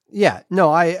 Yeah. Yeah.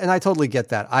 No, I totally get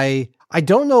that. I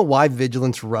don't know why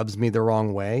Vigilance rubs me the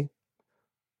wrong way.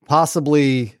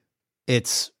 Possibly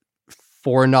it's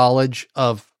foreknowledge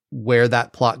of where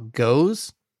that plot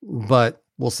goes, but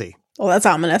we'll see. Well, that's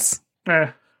ominous.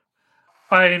 I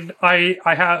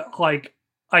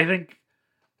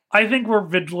think where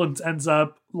Vigilance ends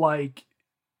up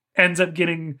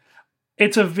getting,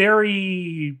 there's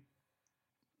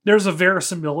a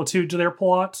verisimilitude to their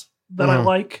plot that I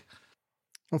like.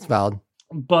 That's valid.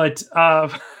 But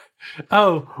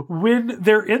when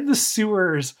they're in the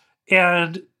sewers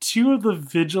and two of the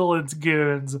Vigilance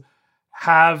goons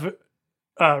have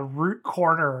Root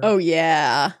corner. Oh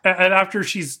yeah. And after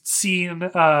she's seen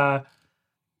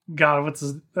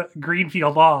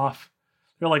Greenfield off,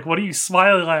 they're like, what are you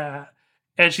smiling at?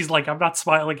 And she's like, I'm not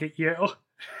smiling at you.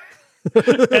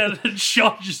 And then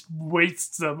Shaw just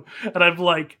wastes them. And I'm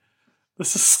like,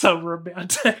 this is so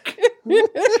romantic.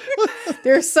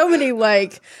 There's so many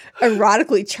like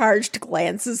erotically charged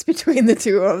glances between the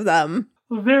two of them.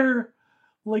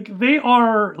 They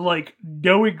are like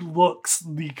knowing looks,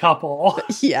 the couple.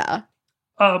 Yeah.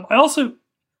 I also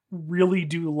really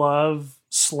do love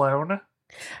Sloane.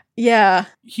 Yeah.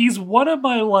 He's one of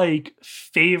my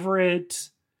favorite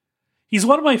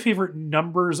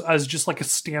numbers as just like a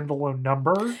standalone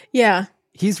number. Yeah.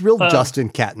 He's real Justin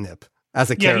Catnip as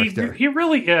a character. He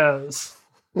really is.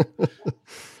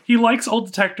 He likes old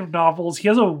detective novels. He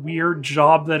has a weird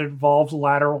job that involves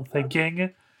lateral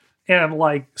thinking and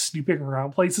like snooping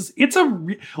around places. It's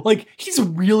he's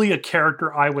really a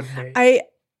character I would make.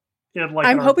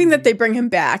 I'm hoping that they bring him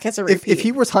back as a repeat. If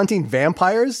he was hunting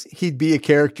vampires, he'd be a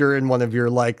character in one of your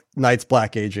Night's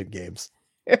Black Agent games.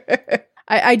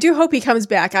 I do hope he comes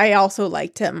back. I also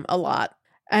liked him a lot.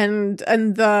 And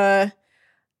I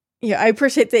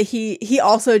appreciate that he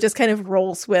also just kind of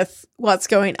rolls with what's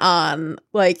going on.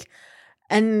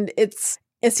 And it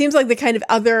seems like the kind of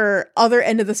other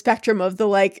end of the spectrum of the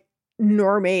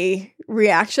normie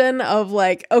reaction of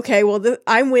okay, well,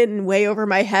 I'm winning way over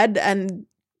my head, and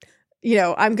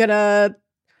I'm gonna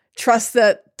trust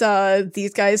that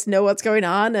these guys know what's going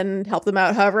on and help them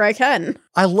out however I can.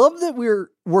 I love that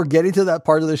we're getting to that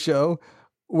part of the show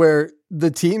where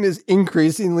the team is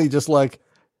increasingly just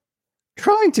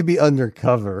trying to be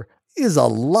undercover is a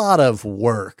lot of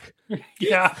work.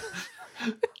 Yeah.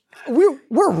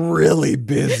 We're really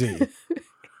busy.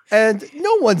 And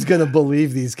no one's going to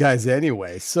believe these guys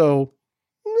anyway. So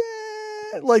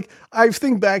I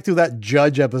think back to that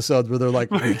Judge episode where they're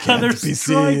like, we can't be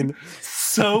seen.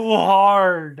 So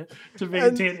hard to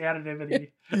maintain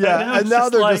anonymity. Yeah. And now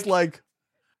they're just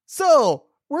so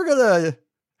we're going to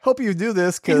help you do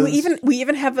this. And we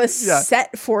even have a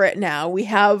set for it now. We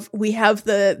have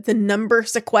the number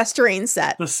sequestering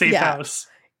set. The safe house.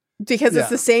 Because it's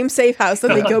the same safe house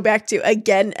that they go back to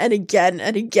again and again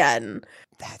and again.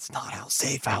 That's not how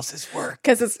safe houses work.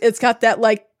 Because it's got that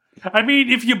I mean,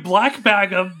 if you black bag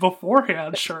them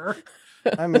beforehand, sure.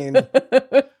 I mean,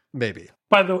 maybe.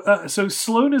 By the way, so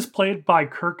Sloane is played by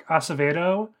Kirk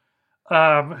Acevedo,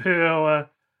 who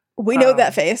we know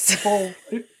that face.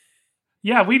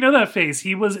 Yeah, we know that face.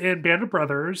 He was in Band of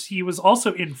Brothers. He was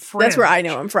also in Fringe. That's where I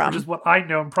know him from. Which is what I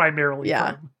know him primarily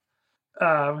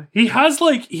from. He has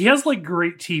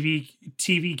great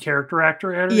TV character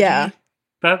actor energy. Yeah.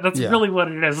 That's really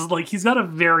what it is. It's he's got a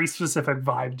very specific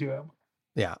vibe to him.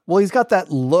 Yeah. Well, he's got that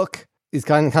look. He's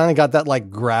kind of got that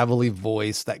gravelly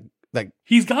voice, that Like,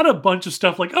 he's got a bunch of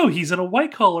stuff like, oh, he's in a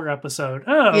White Collar episode.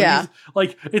 Oh, Yeah. he's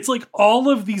like, it's like all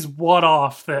of these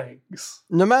one-off things.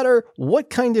 no matter what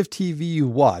kind of TV you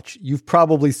watch, you've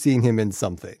probably seen him in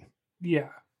something. Yeah.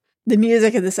 The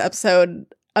music in this episode,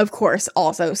 of course,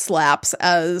 also slaps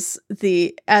as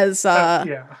Root,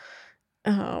 Yeah.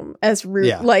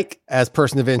 Yeah. like, As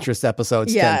person of interest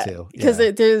episodes yeah, tend to. because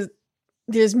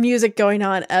there's music going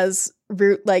on as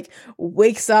Root like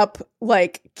wakes up,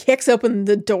 like kicks open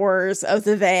the doors of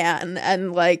the van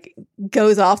and like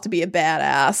goes off to be a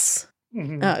badass.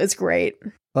 Mhm. It's great.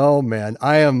 Oh man,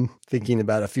 I am thinking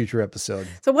about a future episode.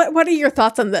 So what are your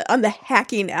thoughts on the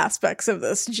hacking aspects of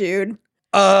this, Jude?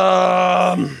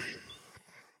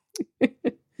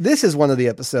 This is one of the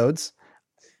episodes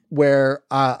where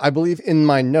I believe in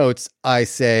my notes I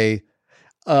say,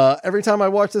 every time I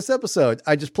watch this episode,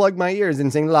 I just plug my ears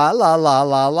and sing la la la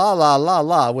la la la la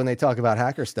la when they talk about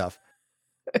hacker stuff.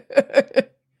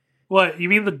 What, you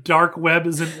mean the dark web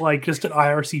isn't like just an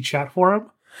IRC chat forum?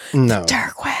 No,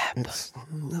 Dark web. that's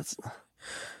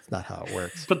not how it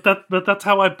works. But that's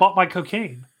how I bought my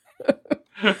cocaine.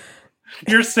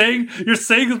 You're saying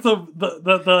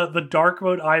that the dark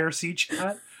mode IRC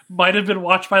chat might have been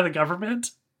watched by the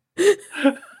government?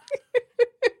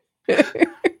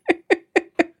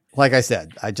 Like I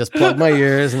said, I just plug my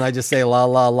ears and I just say la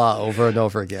la la over and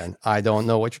over again. I don't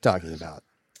know what you're talking about.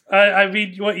 I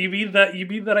mean, what you mean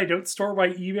that I don't store my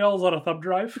emails on a thumb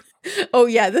drive? Oh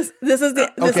yeah, this is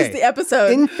the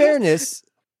episode. In fairness,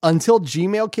 until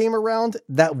Gmail came around,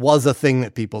 that was a thing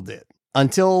that people did.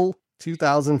 Until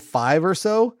 2005 or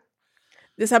so.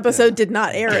 This episode did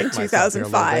not air in Myself here a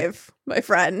little 2005, my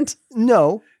friend.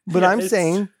 No, but Yeah, I'm it's-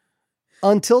 saying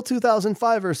until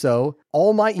 2005 or so,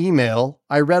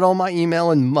 I read all my email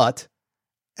in Mutt,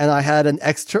 and I had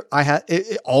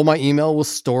all my email was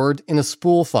stored in a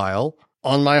spool file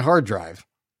on my hard drive.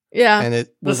 Yeah. And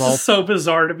it was This all is so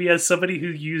bizarre to me as somebody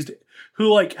who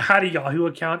had a Yahoo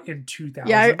account in 2000.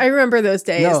 Yeah, I remember those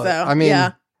days No, though. I mean,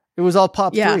 yeah. it was all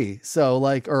Yeah. POP3. So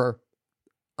or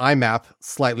IMAP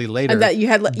slightly later. And that you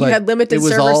had but limited it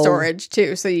was server all- storage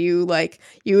too, so you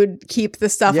would keep the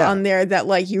stuff Yeah. on there that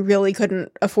like you really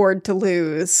couldn't afford to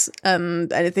lose,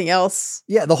 and anything else.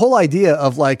 Yeah, the whole idea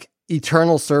of like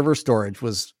eternal server storage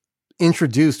was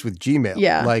introduced with Gmail.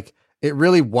 Yeah. Like it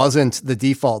really wasn't the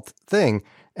default thing.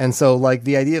 And so like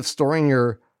the idea of storing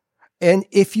and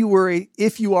if you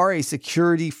are a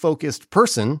security focused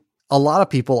person, a lot of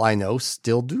people I know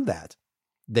still do that.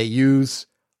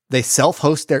 They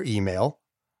self-host their email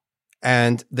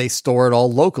and they store it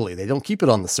all locally. They don't keep it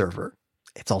on the server.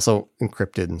 It's also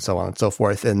encrypted and so on and so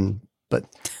forth. But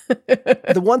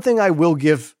the one thing I will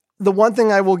give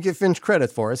Finch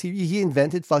credit for is he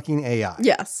invented fucking AI.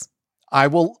 Yes. I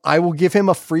will give him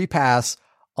a free pass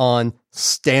on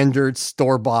standard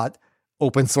store-bought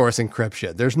open source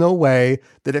encryption. There's no way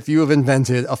that if you have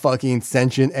invented a fucking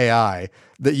sentient AI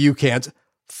that you can't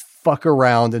fuck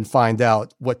around and find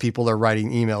out what people are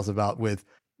writing emails about with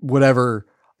whatever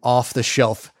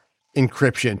off-the-shelf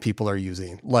encryption people are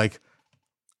using. Like,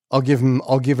 I'll give him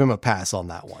a pass on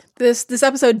that one. This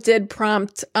episode did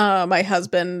prompt my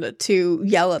husband to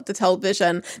yell at the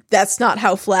television. That's not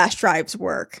how flash drives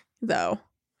work, though.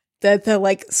 The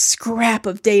like scrap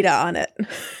of data on it.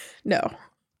 No.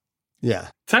 Yeah.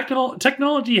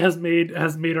 Technology has made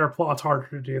our plots harder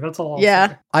to do. That's all. I'll Yeah.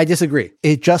 say. I disagree.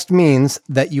 It just means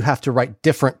that you have to write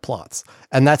different plots.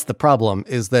 And that's the problem,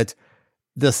 is that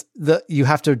you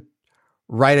have to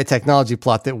write a technology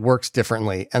plot that works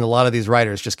differently. And a lot of these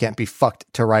writers just can't be fucked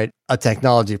to write a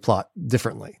technology plot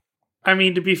differently. I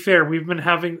mean, to be fair, we've been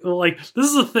having like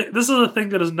this is a thing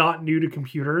that is not new to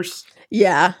computers.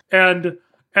 Yeah. And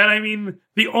I mean,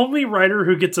 the only writer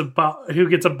who gets a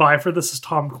buy for this is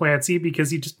Tom Clancy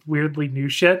because he just weirdly knew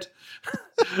shit.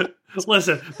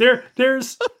 Listen, there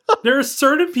are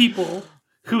certain people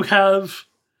who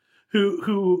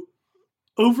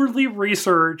overly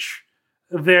research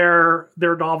their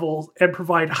novels and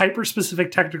provide hyper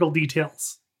specific technical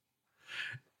details.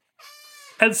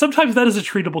 And sometimes that is a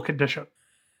treatable condition.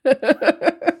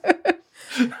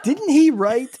 Didn't he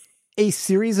write a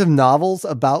series of novels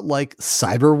about like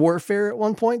cyber warfare at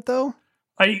one point though?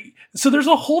 So there's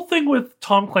a whole thing with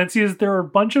Tom Clancy is there are a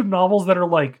bunch of novels that are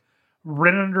like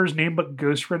written under his name but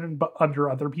ghostwritten under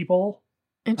other people.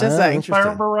 Interesting. If I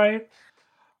remember right.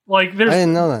 Like I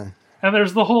didn't know that. And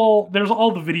there's all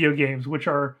the video games which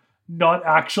are not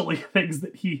actually things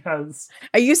that he has.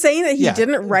 Are you saying that he Yeah,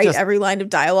 didn't write just- every line of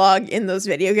dialogue in those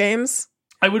video games?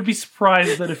 I would be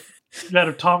surprised that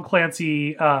if Tom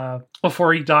Clancy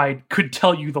before he died could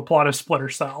tell you the plot of Splinter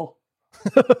Cell.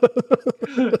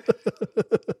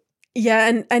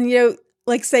 Yeah, and you know,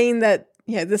 like saying that,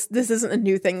 yeah, this isn't a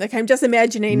new thing. Like, I'm just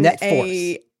imagining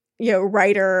NetForce. a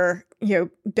writer,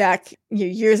 back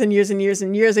years and years and years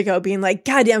and years ago being like,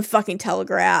 goddamn fucking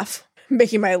Telegraph,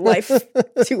 making my life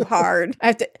too hard.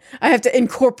 I have to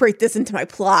incorporate this into my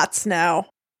plots now.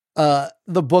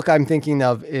 The book I'm thinking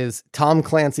of is Tom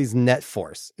Clancy's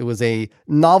NetForce. It was a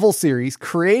novel series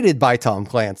created by Tom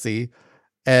Clancy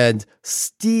and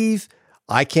Steve,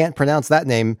 I can't pronounce that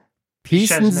name,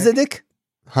 Piesnick?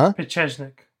 Huh?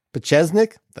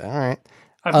 Pichesnik. All right.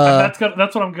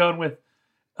 That's what I'm going with.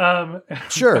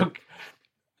 Sure. Okay.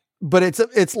 But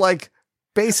it's like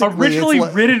basically originally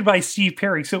written by Steve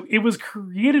Perry, so it was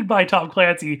created by Tom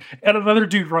Clancy, and another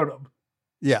dude wrote them.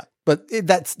 Yeah, but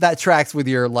that tracks with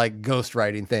your like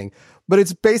ghostwriting thing. But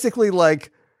it's basically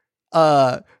like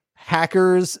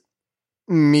hackers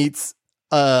meets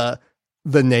the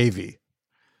Navy.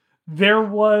 They're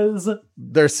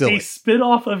silly. A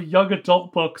spin-off of young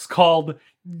adult books called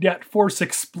NetForce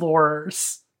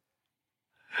Explorers.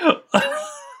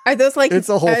 Are those like it's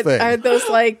a whole thing? Are those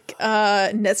like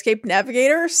Netscape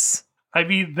navigators? I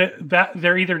mean, that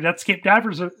they're either Netscape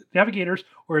navigators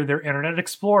or they're Internet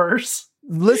Explorers.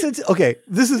 Listen to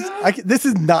this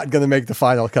is not going to make the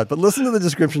final cut, but listen to the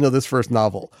description of this first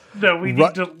novel. No, we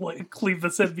need to leave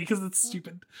this in because it's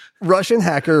stupid. Russian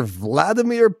hacker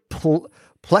Vladimir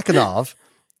Plekhanov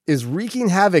is wreaking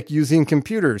havoc using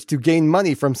computers to gain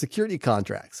money from security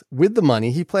contracts. With the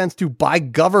money, he plans to buy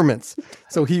governments,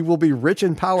 so he will be rich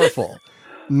and powerful.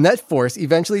 NetForce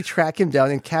eventually track him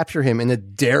down and capture him in a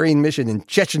daring mission in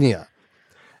Chechnya.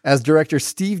 As director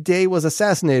Steve Day was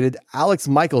assassinated, Alex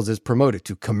Michaels is promoted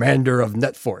to commander of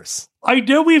NetForce. I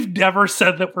know we've never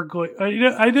said that we're going.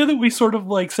 I know that we sort of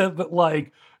like said that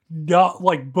like not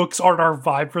like books aren't our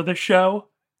vibe for the show,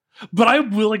 but I'm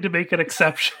willing to make an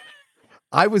exception.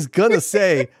 I was gonna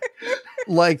say,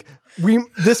 like we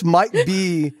might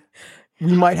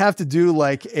have to do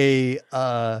like a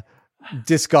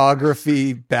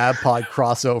discography Babpod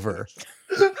crossover.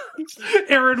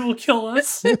 Aaron will kill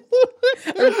us if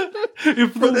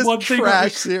for this one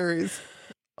trash series.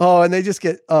 Oh, and they just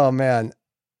get man,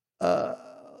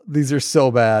 these are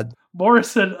so bad.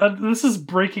 Morrison, this is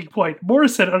breaking point.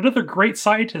 Morrison, another great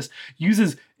scientist,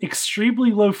 uses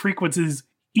extremely low frequencies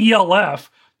ELF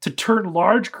to turn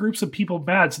large groups of people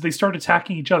mad, so they start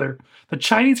attacking each other. The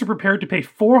Chinese are prepared to pay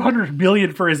 $400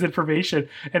 million for his information,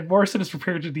 and Morrison is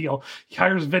prepared to deal. He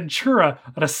hires Ventura,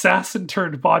 an assassin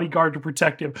turned bodyguard, to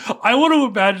protect him. I want to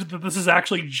imagine that this is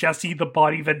actually Jesse the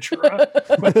Body Ventura,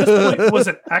 who at this point was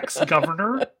an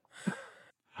ex-governor.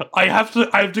 I have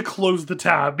to close the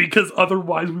tab because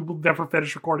otherwise we will never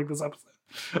finish recording this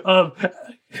episode.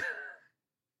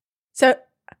 So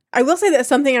I will say that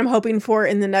something I'm hoping for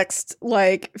in the next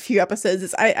like few episodes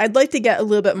is I'd like to get a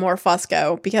little bit more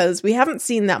Fusco, because we haven't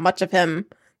seen that much of him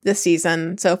this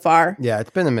season so far. Yeah, it's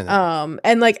been a minute.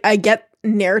 And like I get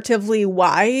narratively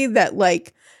why that,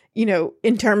 like,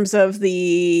 in terms of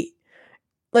the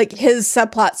like his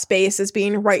subplot space is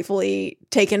being rightfully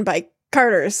taken by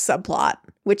Carter's subplot,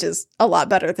 which is a lot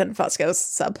better than Fusco's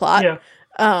subplot. Yeah.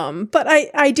 But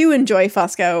I do enjoy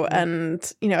Fusco,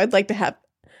 and I'd like to have.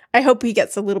 I hope he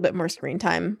gets a little bit more screen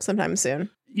time sometime soon.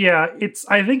 Yeah,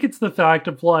 I think it's the fact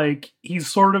of like he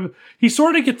sort of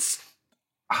gets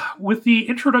with the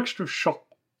introduction of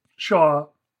Shaw.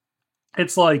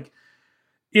 It's like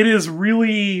it is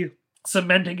really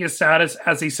cementing his status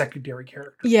as a secondary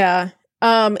character. Yeah.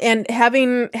 And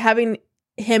having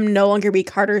him no longer be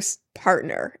Carter's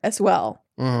partner as well.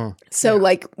 Mm-hmm. So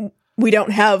like we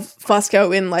don't have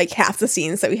Fusco in like half the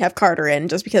scenes that we have Carter in,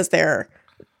 just because they're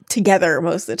together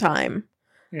most of the time.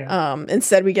 Yeah.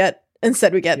 Instead we get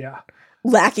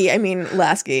Lasky.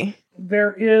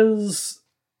 There's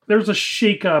a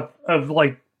shakeup of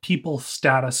like people's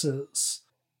statuses,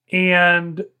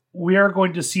 and we are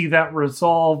going to see that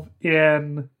resolve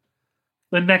in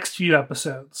the next few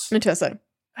episodes. Interesting.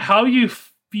 How you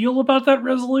feel about that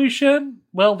resolution?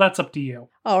 Well, that's up to you.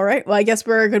 All right. Well, I guess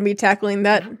we're going to be tackling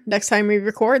that next time we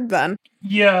record then.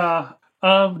 Yeah.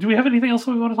 Do we have anything else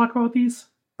we want to talk about with these?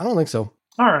 I don't think so.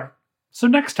 All right. So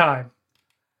next time,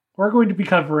 we're going to be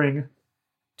covering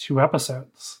 2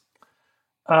 episodes.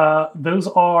 Those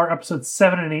are episodes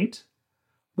 7 and 8,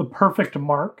 The Perfect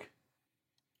Mark,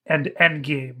 and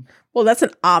Endgame. Well, that's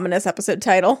an ominous episode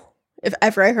title, if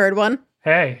ever I heard one.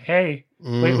 Hey.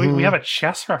 Mm-hmm. We have a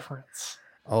chess reference.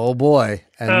 Oh boy.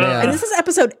 And this is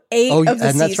episode 8 of the season.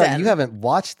 And that's right. You haven't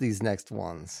watched these next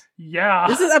ones. Yeah.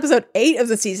 This is episode 8 of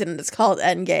the season, and it's called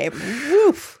Endgame.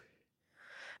 Woof.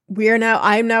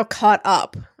 I'm now caught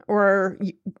up, or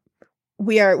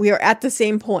we are at the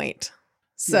same point.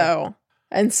 So,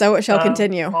 and so it shall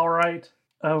continue. All right.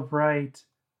 Oh, right.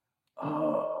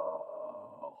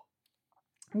 Oh.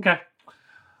 Okay.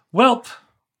 Well,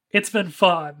 it's been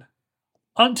fun.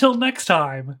 Until next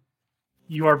time,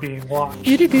 you are being watched.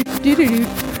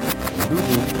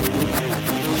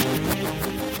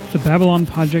 The Babylon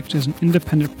Project is an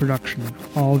independent production.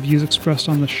 All views expressed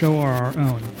on the show are our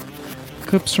own.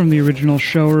 Clips from the original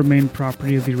show remain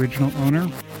property of the original owner.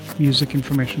 Music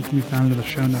information can be found in the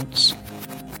show notes.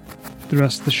 The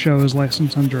rest of the show is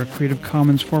licensed under a Creative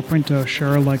Commons 4.0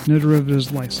 share-alike no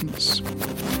derivatives license.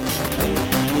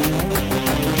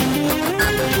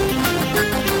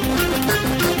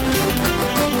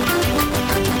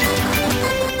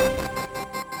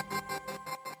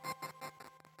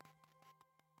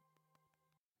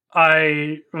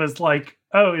 I was like,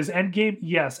 oh, is Endgame?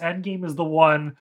 Yes, Endgame is the one